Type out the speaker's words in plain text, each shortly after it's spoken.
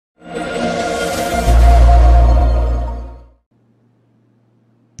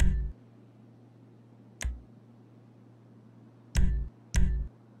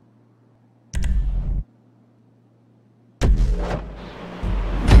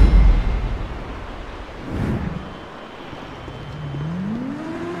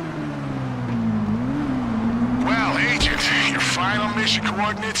mission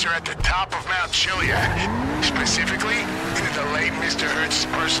coordinates are at the top of Mount Chiliad. Specifically, in the late Mr. Hertz's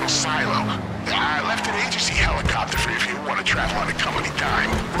personal silo. I left an agency helicopter for you if you want to travel on a company dime.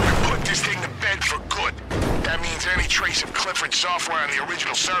 We're gonna put this thing to bed for good. That means any trace of Clifford's software on the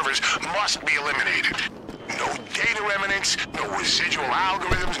original servers must be eliminated. No data remnants, no residual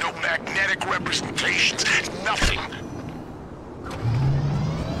algorithms, no magnetic representations, nothing.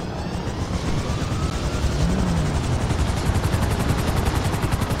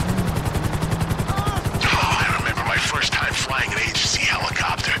 First time flying an agency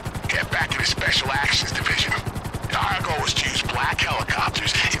helicopter. Get back in the Special Actions Division. Our goal was to use black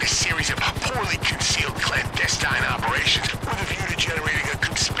helicopters in a series of poorly concealed clandestine operations with a view to generating a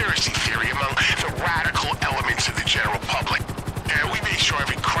conspiracy theory among the radical elements of the general public. We made sure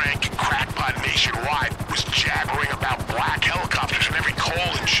every crank and crackpot nationwide was jabbering about black helicopters in every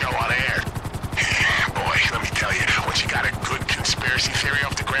call-in show on air. Boy, let me tell you, once you got a good conspiracy theory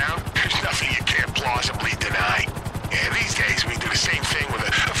off the ground, there's nothing you can't plausibly deny. Yeah, these days we do the same thing with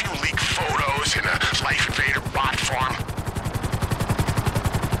a few leaked photos and a Life Invader bot farm.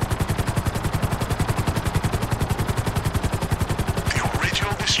 The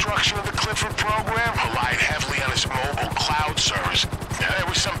original destruction of the Clifford program relied heavily on its mobile cloud servers. Now, there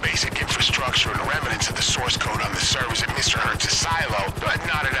was some basic infrastructure and remnants of the source code on the servers at Mr. Hertz's silo, but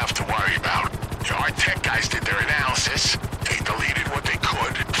not enough to worry about. Our tech guys did their analysis. They deleted what they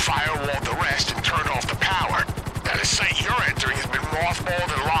could, firewalled the rest, and turned off the power. Now, the site you're entering has been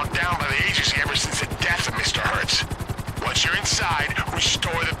mothballed and locked down by the agency ever since the death of Mr. Hertz. Once you're inside,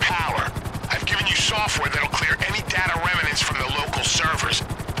 restore the power. I've given you software that'll clear any data remnants from the local servers.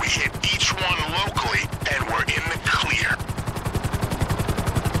 We hit each one locally, and we're in the clear.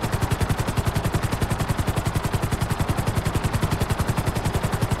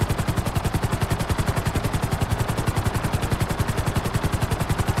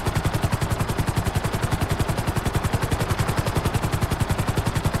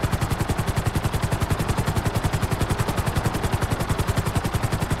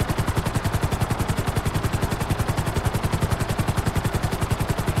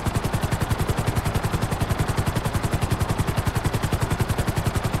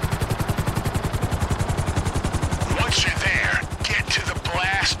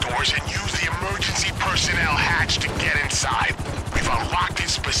 Personnel hatch to get inside. We've unlocked it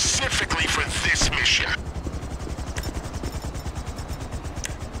specifically for this mission.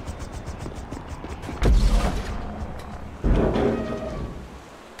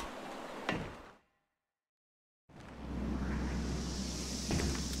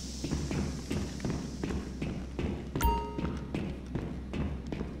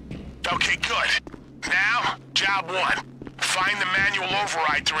 Okay, good. Now, job one. Find the manual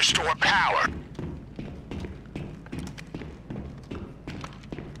override to restore power.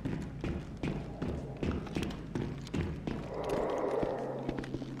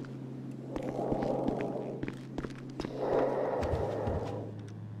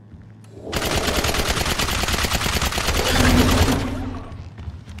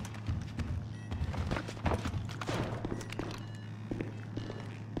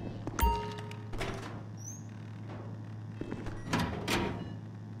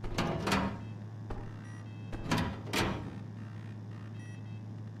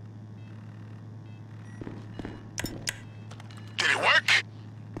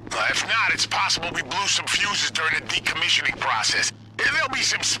 If not, it's possible we blew some fuses during the decommissioning process. There'll be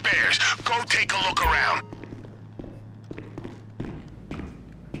some spares. Go take a look around.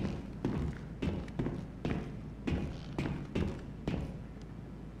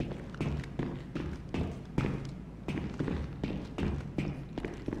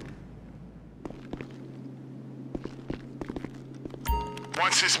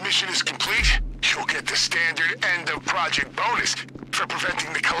 Once this mission is complete, you'll get the standard end-of-project bonus for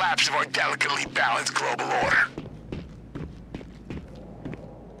preventing the collapse of our delicately balanced global order.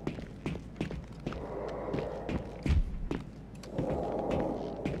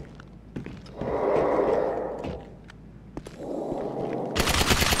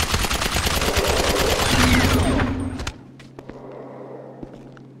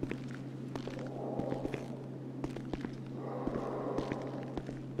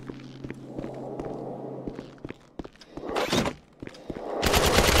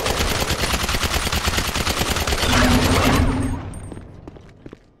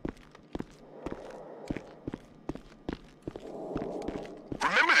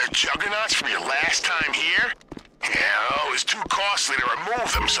 Juggernauts from your last time here? Yeah, it was too costly to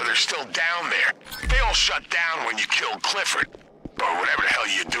remove them, so they're still down there. They all shut down when you killed Clifford. Or whatever the hell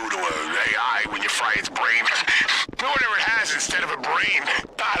you do to an AI when you fry its brain. Whatever it has instead of a brain.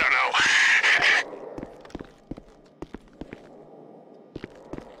 I don't know.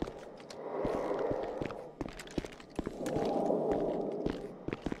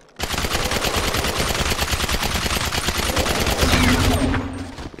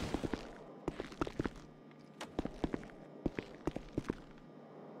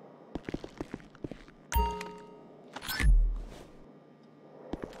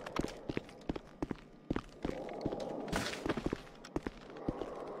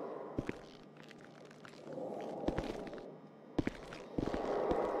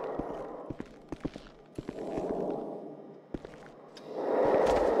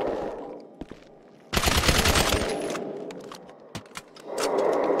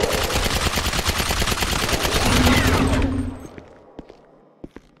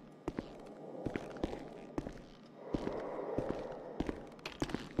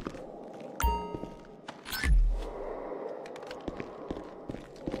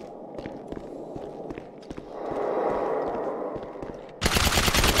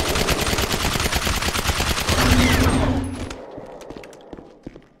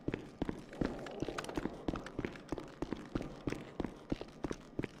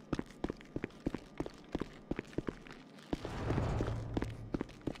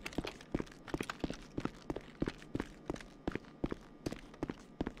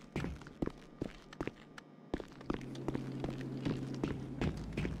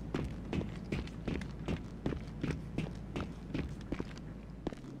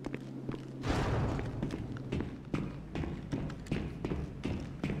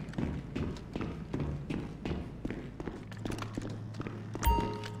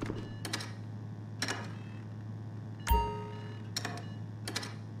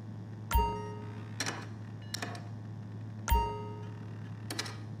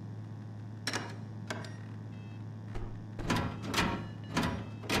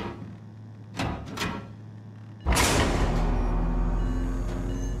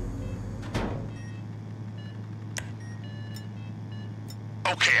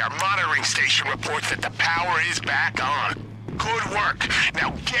 Okay, our monitoring station reports that the power is back on. Good work.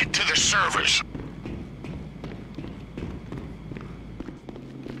 Now get to the servers.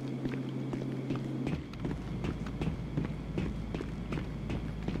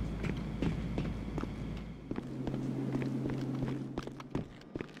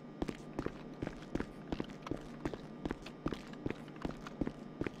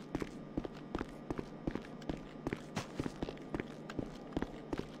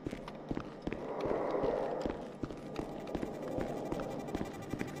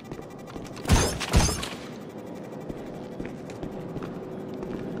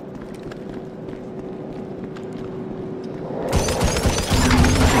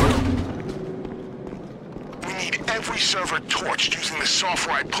 Every server torched using the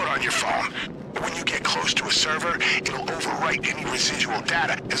software I put on your phone. When you get close to a server, it'll overwrite any residual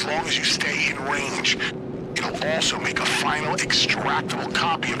data as long as you stay in range. It'll also make a final extractable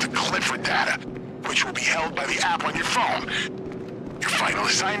copy of the Clifford data, which will be held by the app on your phone. Your final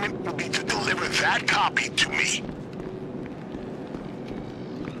assignment will be to deliver that copy to me.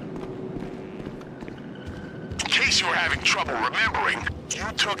 In case you were having trouble remembering, you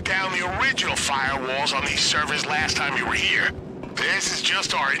took down the original firewalls on these servers last time you were here. This is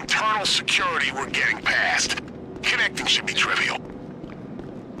just our internal security we're getting past. Connecting should be trivial.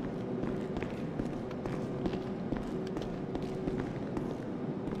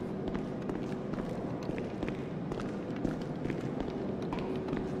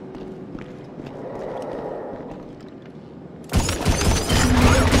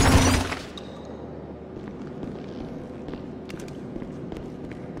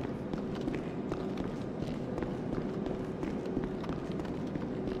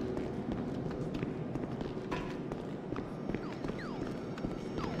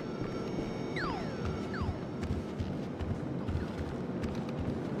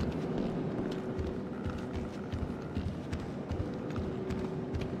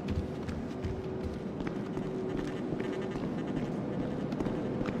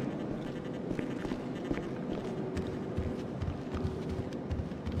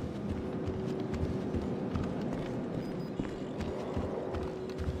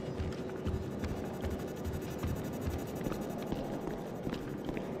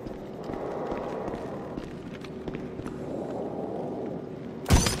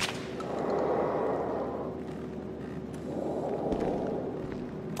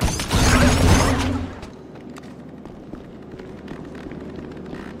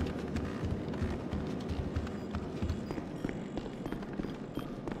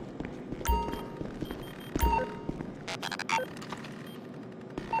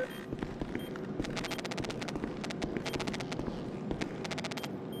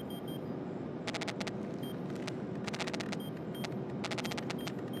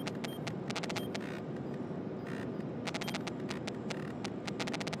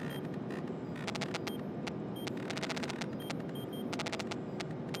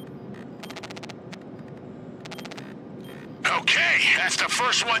 Okay, that's the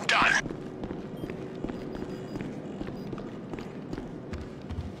first one done.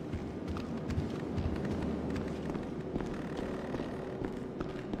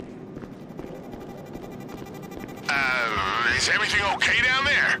 Is everything okay down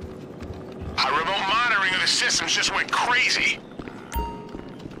there? Our remote monitoring of the systems just went crazy.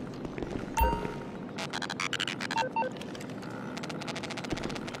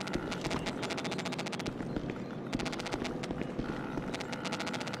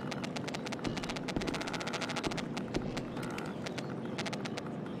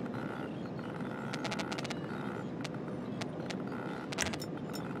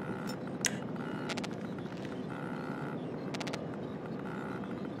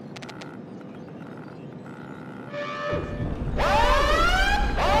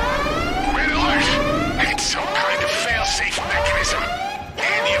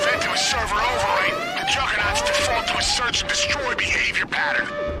 Search and destroy behavior pattern.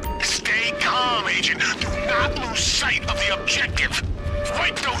 Stay calm, Agent. Do not lose sight of the objective.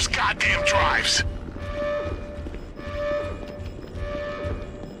 Wipe those goddamn drives.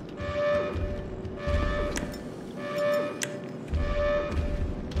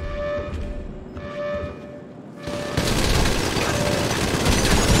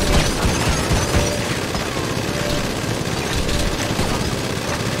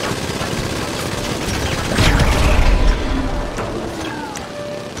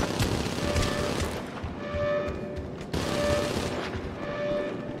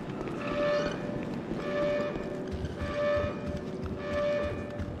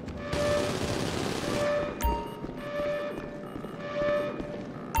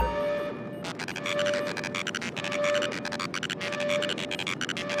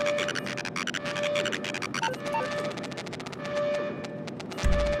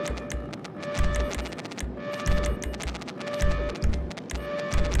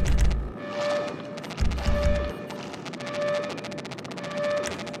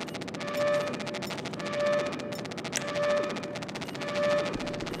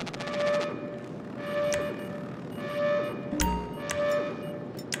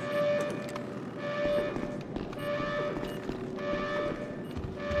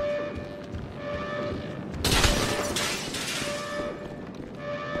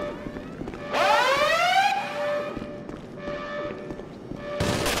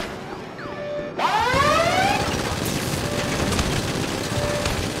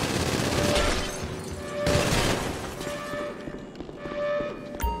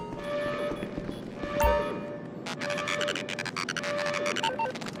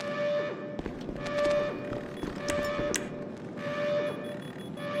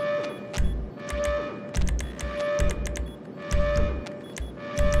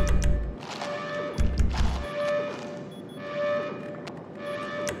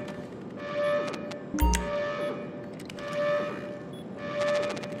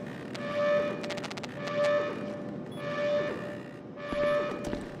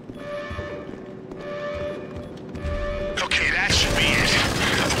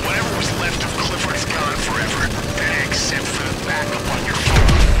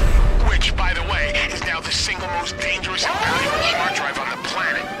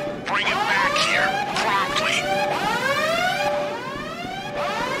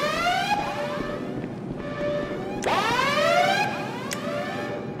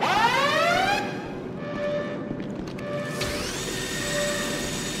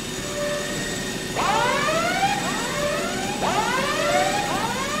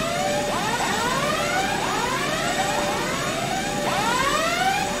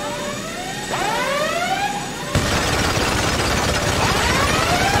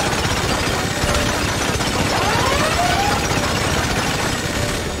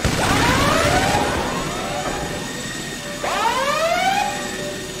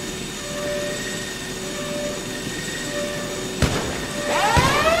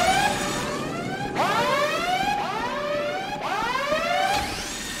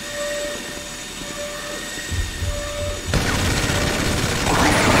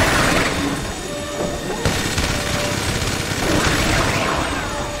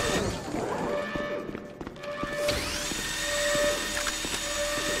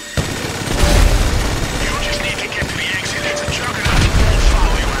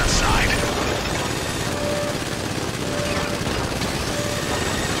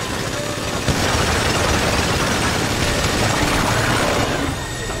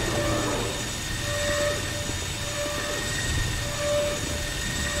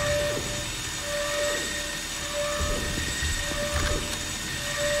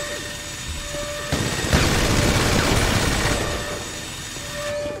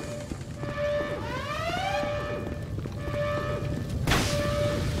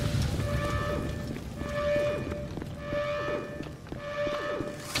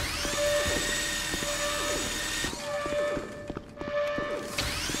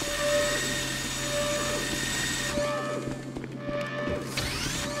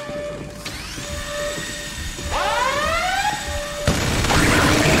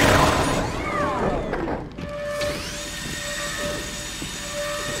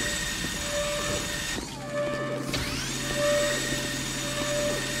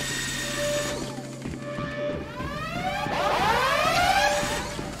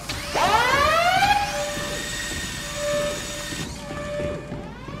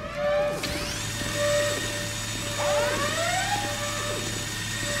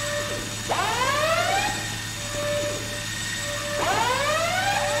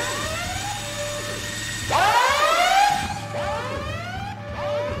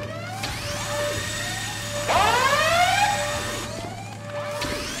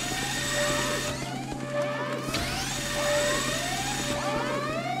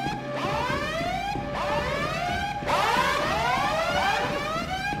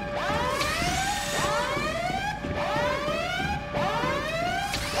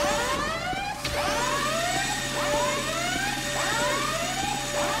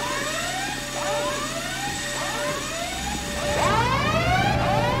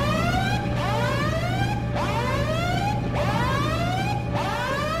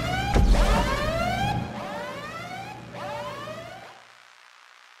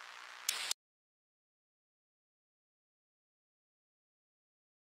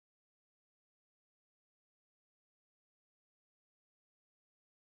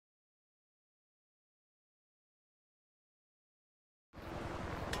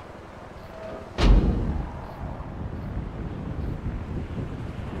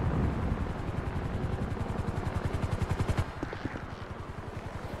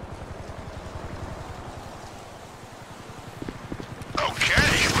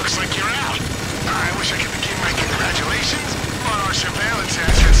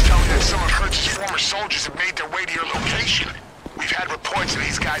 soldiers have made their way to your location. We've had reports of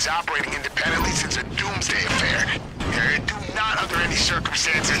these guys operating independently since a doomsday affair. Do not, under any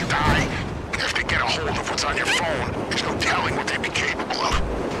circumstances, die. If they get a hold of what's on your phone, there's no telling what they'd be capable of.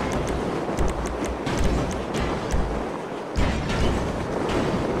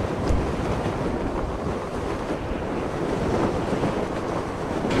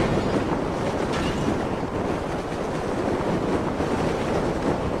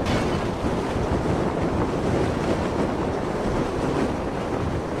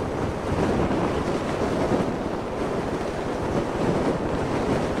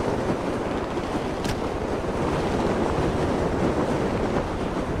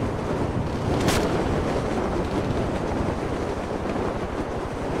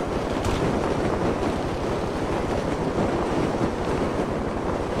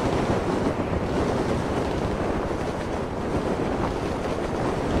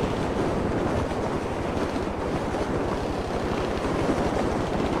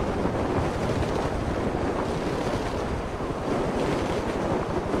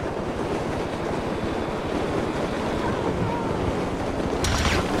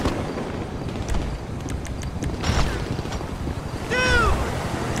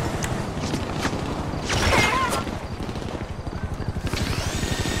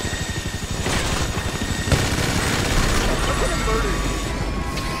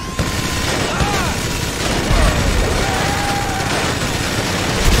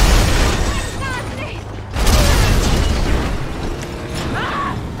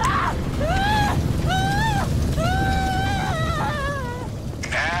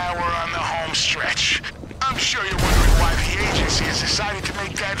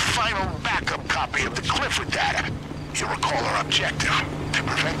 You recall our objective, to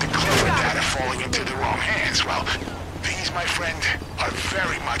prevent the Clifford data falling into the wrong hands. Well, these, my friend, are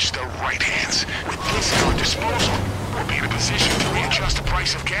very much the right hands. With this at our disposal, we'll be in a position to readjust the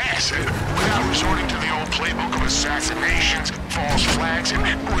price of gas without resorting to the old playbook of assassinations, false flags, and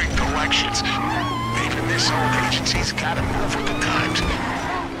rigged elections. Even this old agency's gotta move with the times.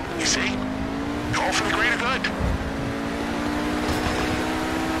 You see? All for the greater good.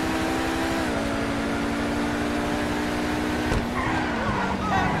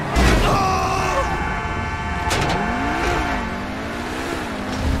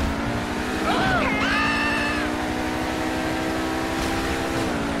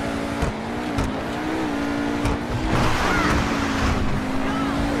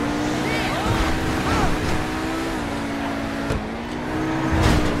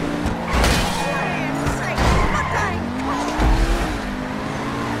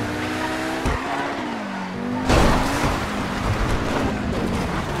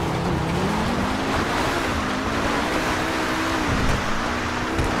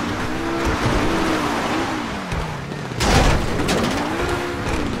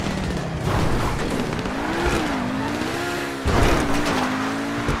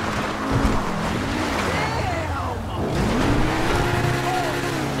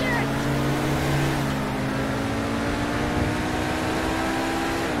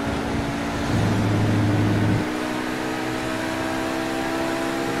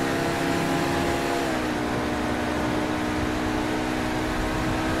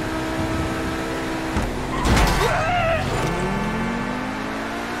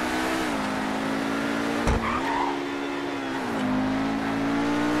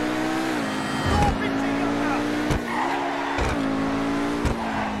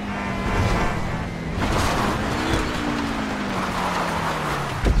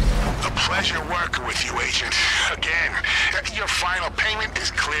 Pleasure working with you, Agent. Again, your final payment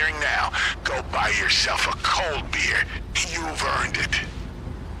is clearing now. Go buy yourself a cold beer. You've earned it.